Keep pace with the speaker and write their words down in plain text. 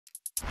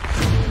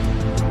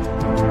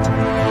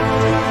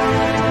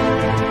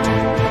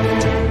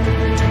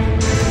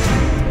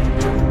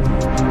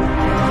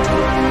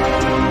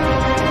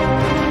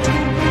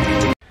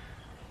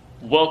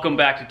welcome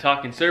back to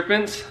Talking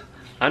Serpents.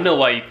 I know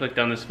why you clicked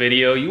on this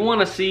video. You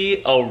want to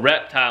see a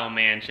reptile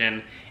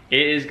mansion.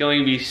 It is going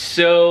to be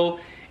so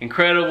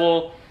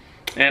incredible,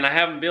 and I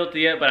haven't built it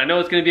yet, but I know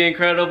it's going to be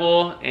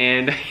incredible.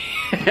 And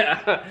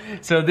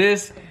so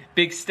this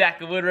big stack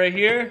of wood right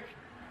here,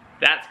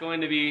 that's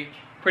going to be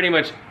pretty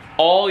much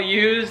all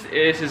used.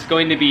 This is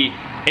going to be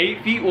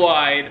 8 feet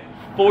wide,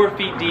 4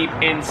 feet deep,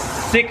 and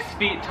 6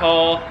 feet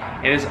tall,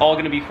 and it's all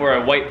going to be for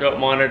a white throat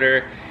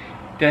monitor.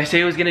 Did I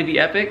say it was going to be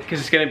epic? Because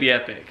it's going to be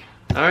epic.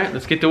 All right,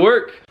 let's get to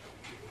work.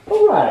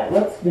 All right,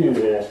 let's do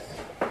this.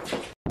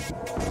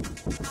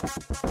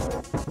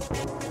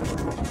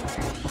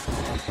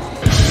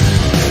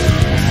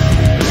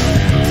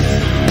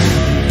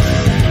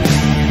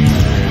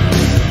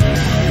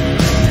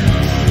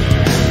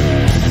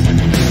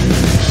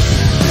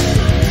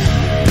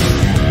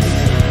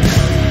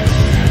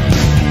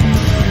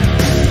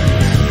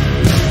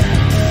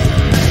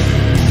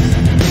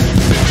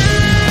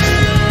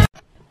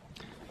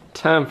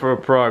 Time for a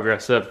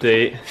progress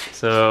update.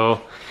 So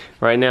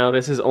right now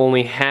this is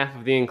only half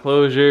of the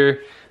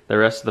enclosure. The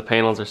rest of the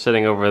panels are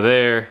sitting over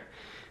there.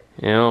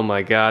 And oh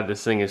my god,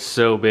 this thing is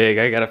so big.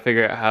 I gotta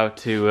figure out how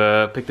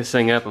to pick this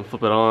thing up and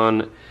flip it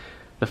on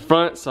the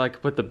front so I can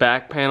put the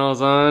back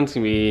panels on. It's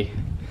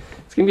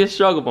gonna be a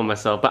struggle by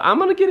myself, but I'm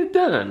gonna get it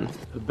done.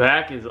 The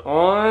back is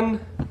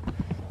on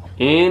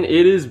and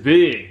it is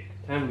big.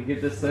 Time to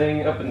get this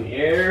thing up in the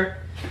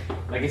air.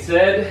 Like I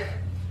said,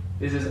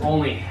 this is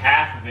only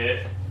half of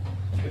it.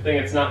 Good thing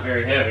it's not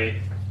very heavy.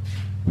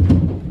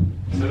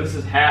 So this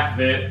is half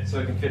of it, so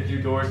it can fit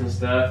through doors and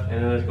stuff, and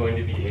then there's going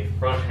to be a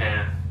front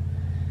half.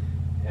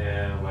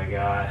 Oh my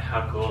god,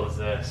 how cool is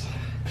this?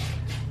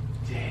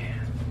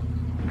 Damn.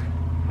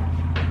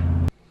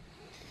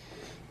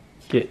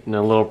 Getting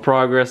a little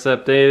progress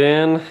update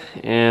in,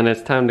 and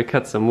it's time to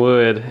cut some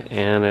wood,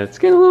 and it's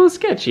getting a little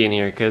sketchy in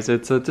here because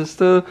it's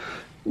just a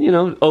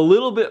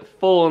little bit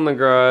full in the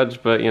garage,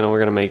 but we're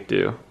gonna make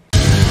do.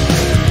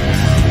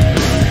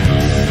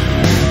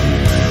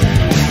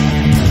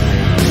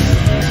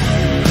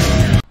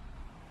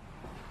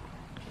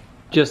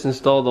 Just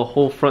installed the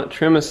whole front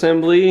trim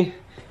assembly.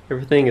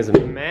 Everything is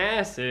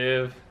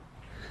massive.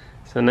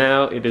 So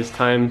now it is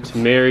time to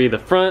marry the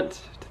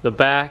front to the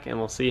back, and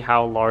we'll see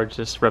how large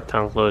this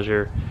reptile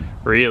enclosure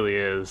really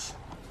is.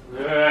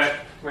 Alright,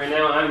 right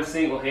now I'm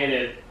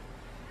single-handed,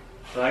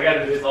 so I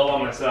gotta do this all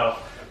by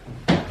myself.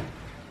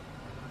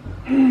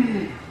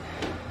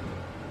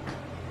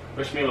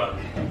 Wish me luck.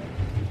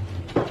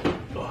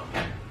 Oh.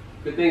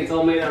 Good thing it's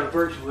all made out of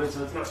birch wood,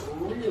 so it's not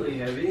really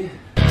heavy.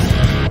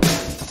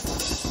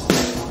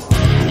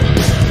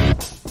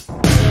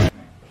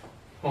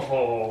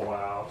 Oh,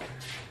 wow.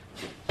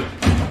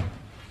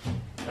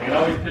 I can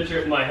always picture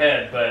it in my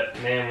head,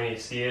 but man, when you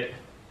see it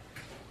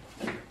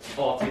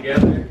all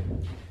together,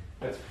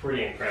 that's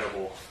pretty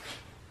incredible.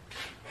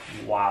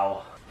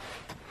 Wow.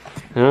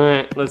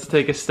 Alright, let's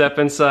take a step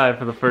inside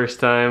for the first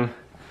time.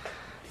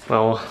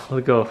 Well,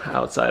 we'll go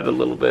outside a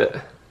little bit.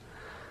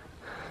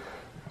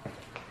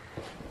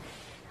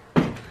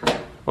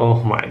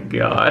 Oh my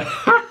god.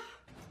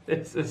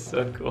 This is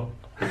so cool.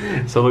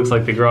 So it looks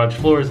like the garage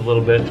floor is a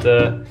little bit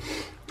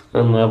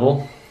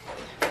unlevel,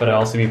 but I'll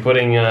also be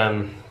putting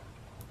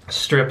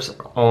strips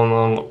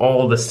along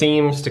all the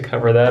seams to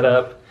cover that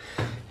up,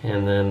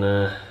 and then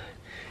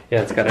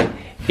yeah, it's got an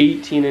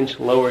 18-inch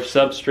lower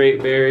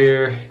substrate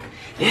barrier.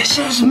 This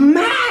is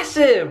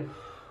massive!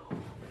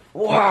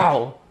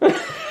 Wow!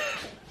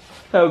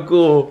 How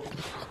cool!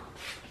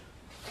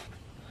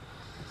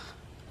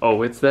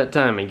 Oh, it's that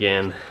time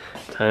again.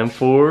 Time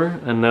for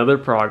another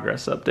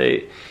progress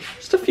update.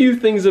 Just a few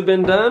things have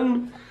been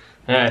done.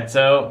 Alright,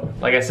 so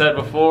like I said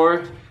before,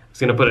 I was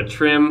gonna put a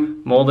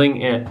trim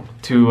molding in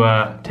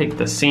to take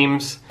the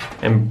seams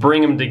and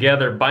bring them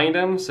together, bind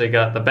them, so you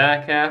got the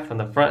back half and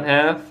the front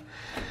half.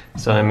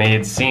 So I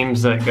made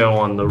seams that go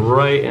on the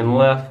right and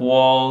left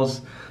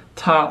walls,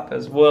 top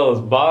as well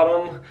as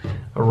bottom.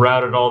 I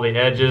routed all the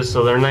edges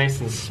so they're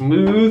nice and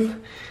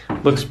smooth.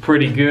 Looks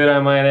pretty good,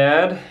 I might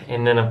add.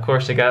 And then of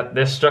course I got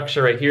this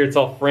structure right here. It's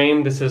all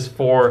framed. This is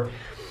for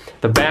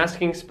the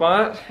basking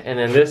spot, and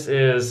then this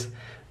is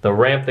the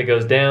ramp that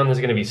goes down. There's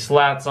gonna be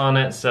slats on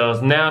it, so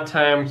it's now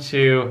time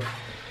to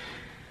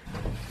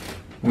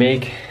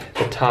make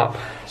the top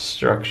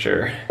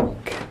structure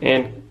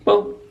and,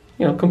 well,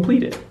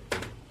 complete it.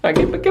 All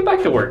right, get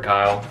back to work,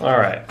 Kyle. All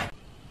right.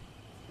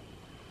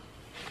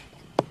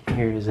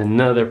 Here's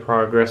another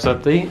progress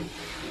update.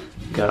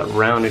 Got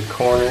rounded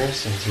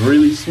corners, it's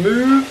really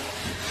smooth,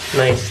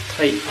 nice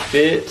tight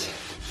fit.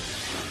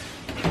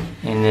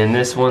 And then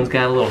this one's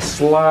got a little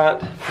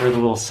slot for the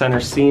little center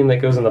seam that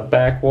goes in the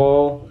back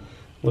wall.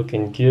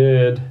 Looking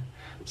good.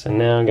 So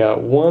now I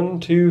got 1,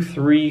 2,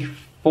 3,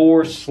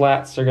 4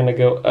 slats are gonna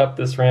go up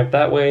this ramp.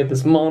 That way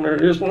this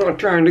monitor is not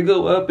trying to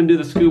go up and do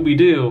the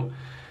Scooby-Doo.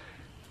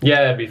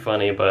 Yeah, that'd be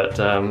funny, but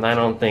I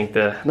don't think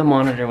the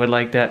monitor would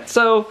like that.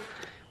 So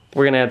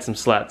we're gonna add some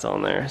slats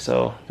on there.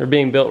 So they're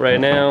being built right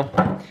now.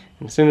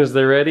 And as soon as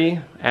they're ready,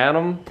 add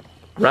them,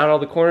 route all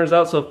the corners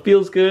out so it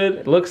feels good,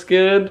 it looks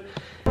good.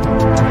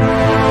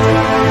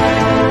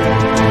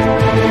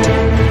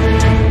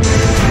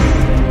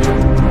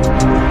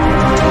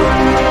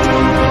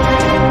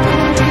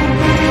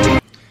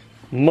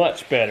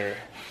 much better.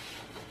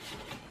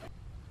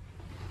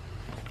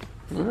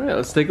 All right,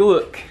 let's take a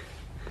look.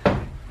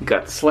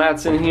 Got the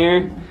slats in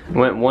here.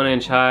 Went 1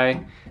 inch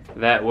high.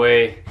 That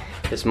way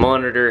this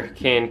monitor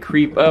can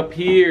creep up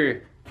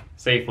here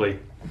safely.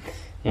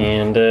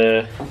 And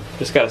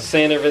just gotta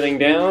sand everything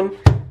down.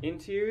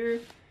 Interior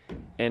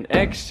and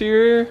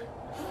exterior,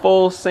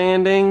 full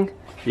sanding.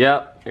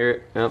 Yep,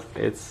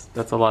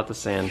 that's a lot to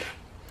sand.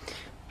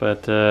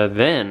 But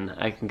then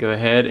I can go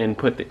ahead and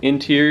put the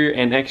interior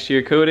and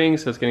exterior coating,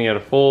 so it's gonna get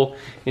a full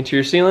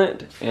interior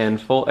sealant and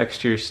full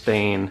exterior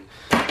stain.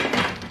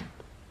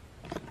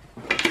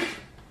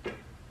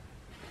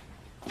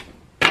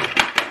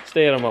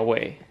 Stay out of my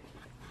way,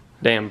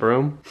 damn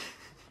broom.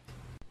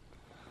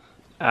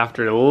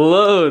 After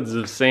loads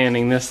of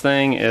sanding, this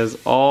thing is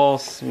all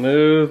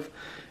smooth,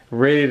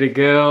 ready to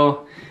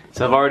go.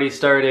 So I've already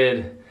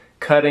started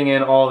cutting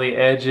in all the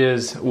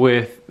edges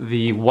with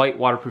the white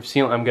waterproof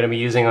sealant I'm gonna be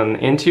using on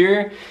the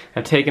interior.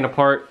 I've taken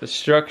apart the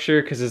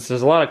structure because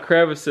there's a lot of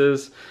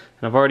crevices,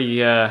 and I've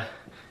already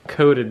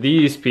coated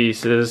these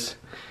pieces.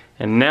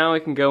 And now I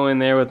can go in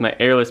there with my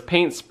airless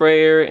paint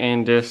sprayer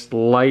and just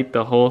light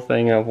the whole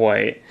thing up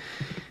white.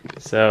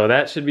 So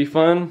that should be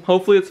fun.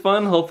 Hopefully it's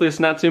fun, hopefully it's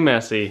not too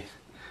messy.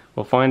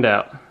 We'll find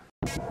out.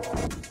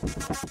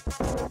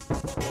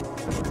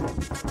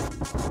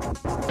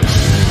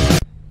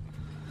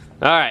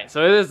 Alright,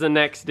 so it is the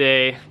next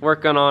day,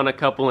 working on a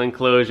couple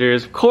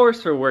enclosures. Of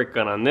course we're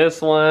working on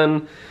this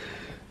one.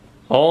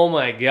 Oh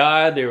my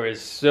god, there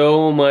was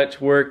so much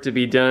work to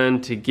be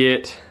done to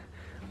get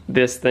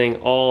this thing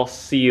all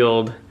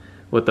sealed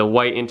with the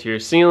white interior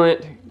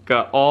sealant.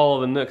 Got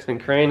all the nooks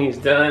and crannies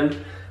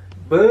done.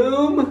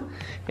 Boom!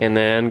 And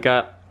then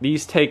got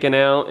these taken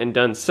out and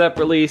done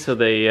separately so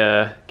they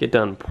get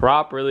done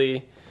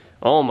properly.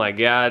 Oh my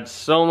god,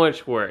 so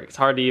much work. It's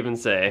hard to even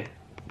say.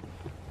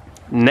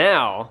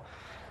 Now,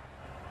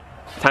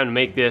 time to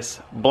make this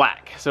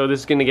black. So this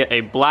is gonna get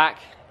a black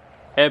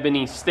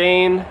ebony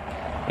stain,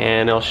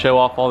 and it'll show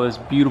off all this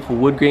beautiful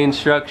wood grain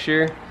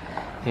structure.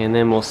 And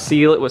then we'll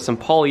seal it with some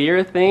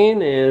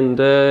polyurethane,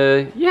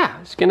 and yeah,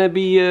 it's gonna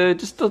be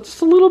just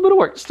a little bit of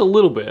work, just a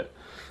little bit.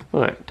 All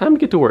right, time to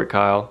get to work,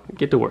 Kyle.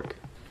 Get to work.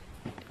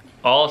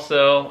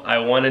 Also, I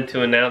wanted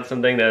to announce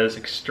something that is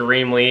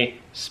extremely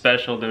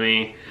special to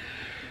me.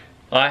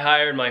 I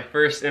hired my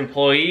first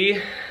employee.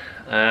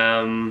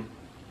 Oh,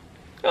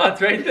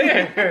 it's right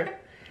there.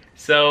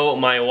 So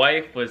my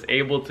wife was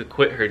able to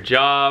quit her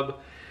job.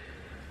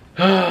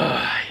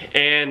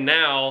 And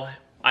now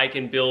I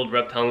can build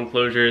reptile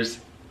enclosures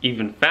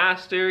even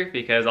faster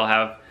because I'll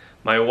have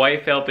my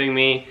wife helping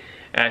me.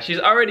 She's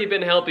already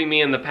been helping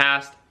me in the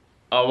past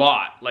a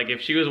lot. Like if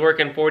she was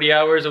working 40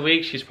 hours a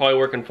week, she's probably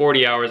working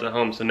 40 hours at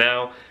home. So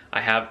now I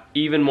have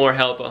even more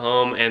help at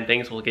home and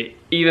things will get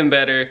even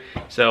better.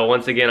 So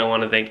once again, I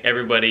want to thank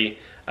everybody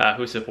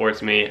who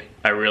supports me.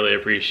 I really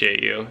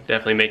appreciate you.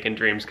 Definitely making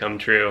dreams come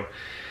true.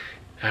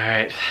 All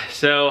right,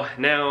 so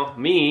now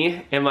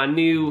me and my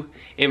new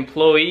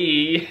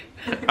employee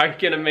are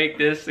gonna make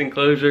this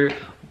enclosure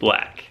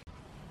black.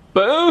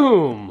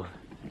 Boom!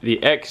 The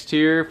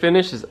exterior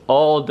finish is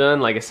all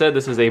done. Like I said,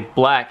 this is a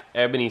black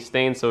ebony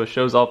stain, so it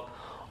shows off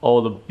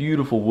all the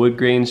beautiful wood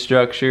grain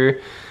structure.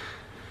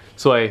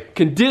 So I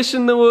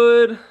conditioned the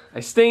wood,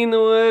 I stained the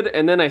wood,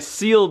 and then I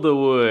sealed the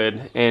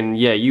wood. And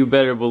yeah, you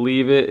better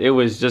believe it, it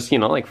was just, you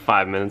know, like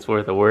 5 minutes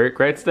worth of work,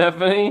 right,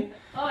 Stephanie?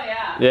 Oh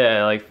yeah.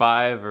 Yeah, like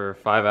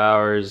 5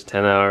 hours,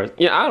 10 hours.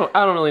 Yeah,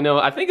 I don't really know.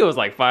 I think it was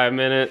like 5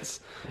 minutes.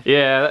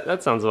 Yeah,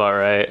 that sounds about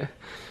right.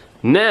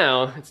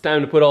 Now, it's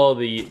time to put all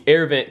the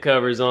air vent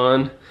covers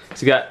on.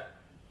 So you got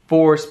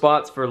 4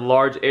 spots for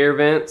large air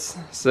vents.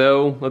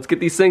 So let's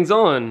get these things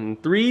on.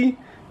 3,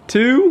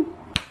 2,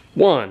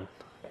 1.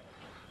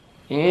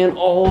 And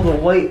all the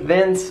white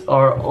vents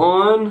are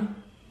on.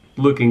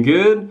 Looking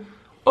good.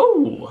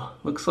 Oh,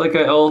 looks like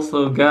I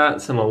also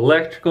got some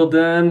electrical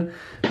done.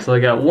 So I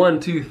got 1,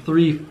 2,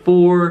 3,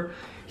 4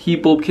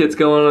 heat bulb kits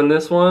going on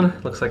this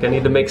one. Looks like I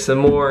need to make some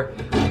more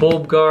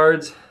bulb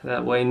guards.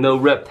 That way no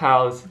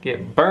reptiles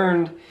get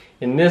burned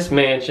in this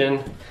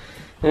mansion.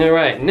 All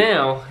right,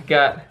 now I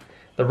got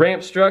the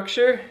ramp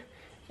structure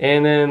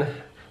and then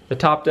the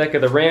top deck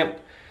of the ramp.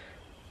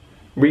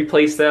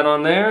 Replace that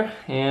on there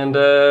and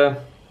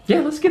yeah,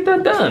 let's get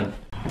that done.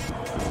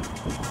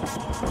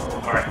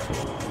 All right.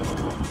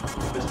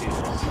 Let's do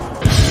this.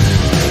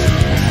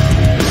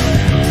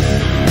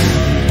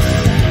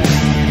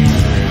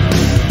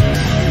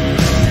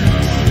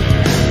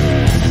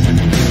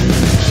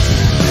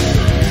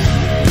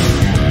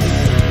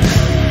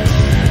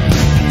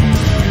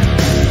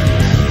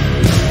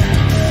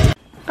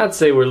 I'd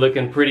say we're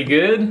looking pretty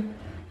good.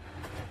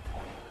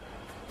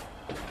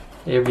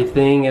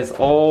 Everything is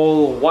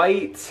all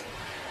white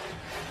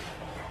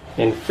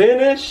and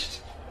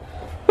finished.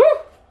 Woo!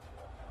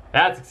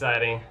 That's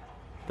exciting.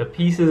 The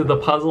pieces of the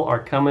puzzle are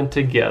coming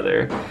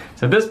together.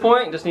 So at this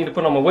point, just need to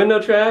put on my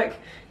window track.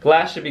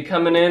 Glass should be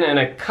coming in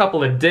a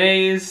couple of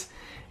days.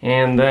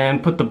 And then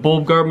put the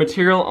bulb guard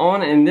material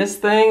on, and this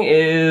thing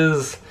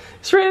is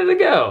it's ready to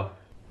go.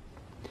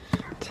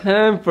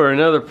 Time for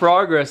another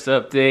progress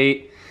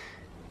update.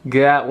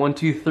 Got 1,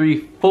 2, 3,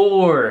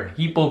 4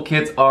 heat bulb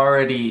kits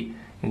already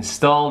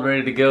installed,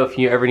 ready to go. If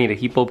you ever need a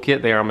heat bulb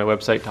kit, they are on my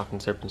website,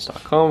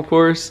 talkingserpents.com, of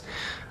course.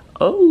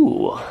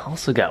 Oh,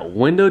 also got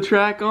window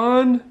track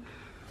on.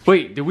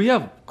 Wait, do we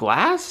have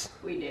glass?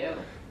 We do.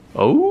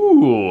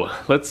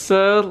 Oh, let's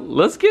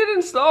get it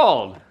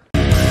installed.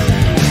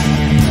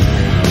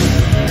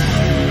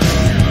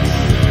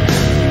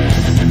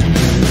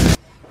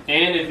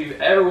 And if you've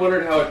ever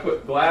wondered how I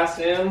put glass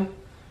in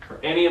for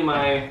any of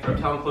my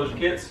reptile enclosure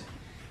kits,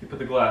 you put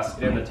the glass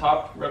in the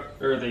top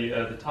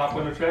the top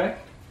window track,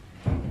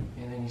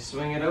 and then you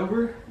swing it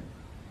over,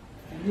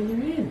 and then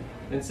you're in.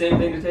 And same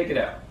thing to take it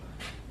out.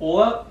 Pull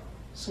up,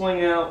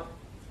 swing out,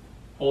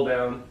 pull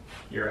down,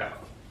 you're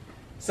out.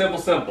 Simple,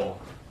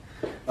 simple.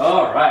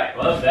 All right,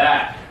 love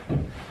that.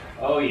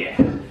 Oh yeah.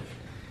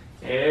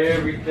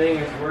 Everything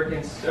is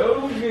working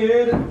so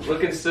good,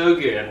 looking so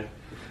good.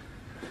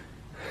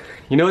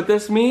 You know what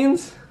this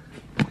means?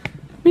 It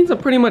means I'm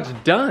pretty much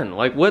done.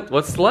 Like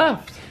what's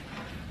left?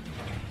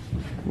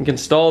 You can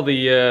install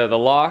the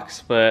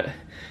locks, but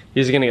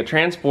these are gonna get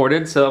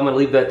transported, so I'm gonna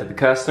leave that to the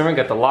customer.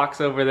 Got the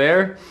locks over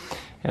there.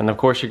 And of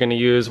course you're gonna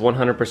use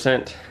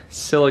 100%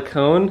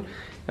 silicone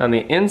on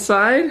the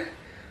inside.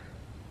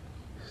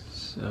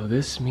 So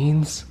this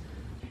means,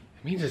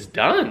 it's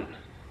done.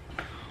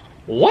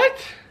 What?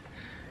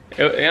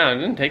 Yeah, it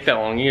didn't take that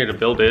long either to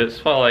build it. It's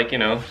probably like, you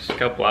know, just a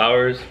couple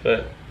hours,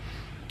 but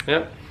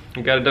yep,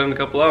 I got it done in a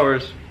couple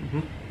hours.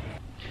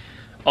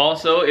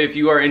 Also, if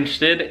you are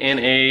interested in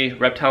a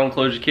reptile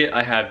enclosure kit,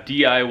 I have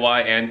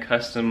DIY and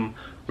custom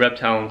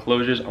reptile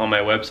enclosures on my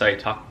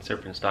website,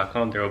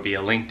 talkingserpents.com. There will be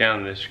a link down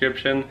in the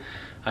description.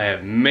 I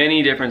have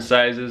many different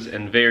sizes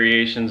and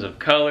variations of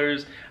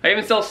colors. I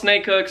even sell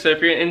snake hooks, so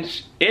if you're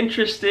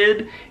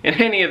interested in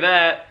any of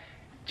that,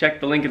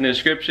 check the link in the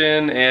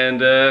description,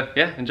 and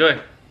yeah, enjoy.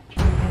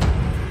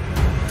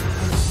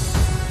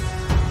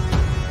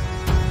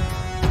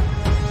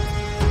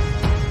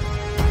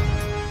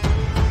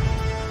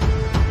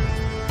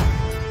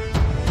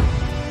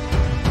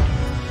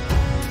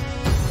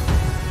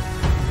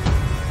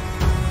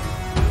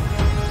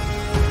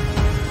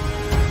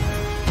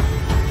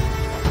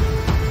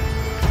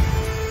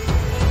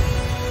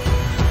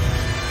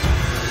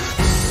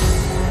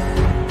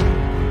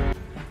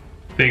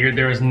 Figured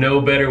there was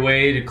no better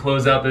way to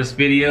close out this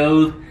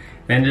video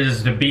than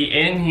just to be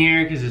in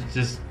here, because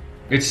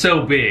it's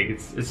so big,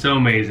 it's so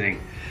amazing.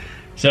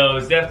 So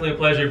it's definitely a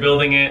pleasure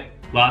building it.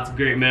 Lots of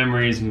great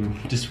memories. I'm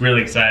just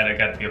really excited I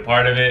got to be a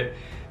part of it.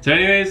 So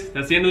anyways,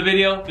 that's the end of the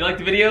video. If you liked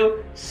the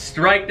video,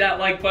 strike that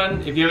like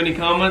button. If you have any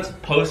comments,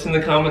 post in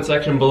the comment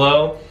section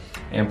below.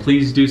 And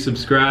please do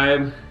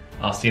subscribe.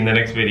 I'll see you in the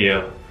next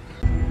video.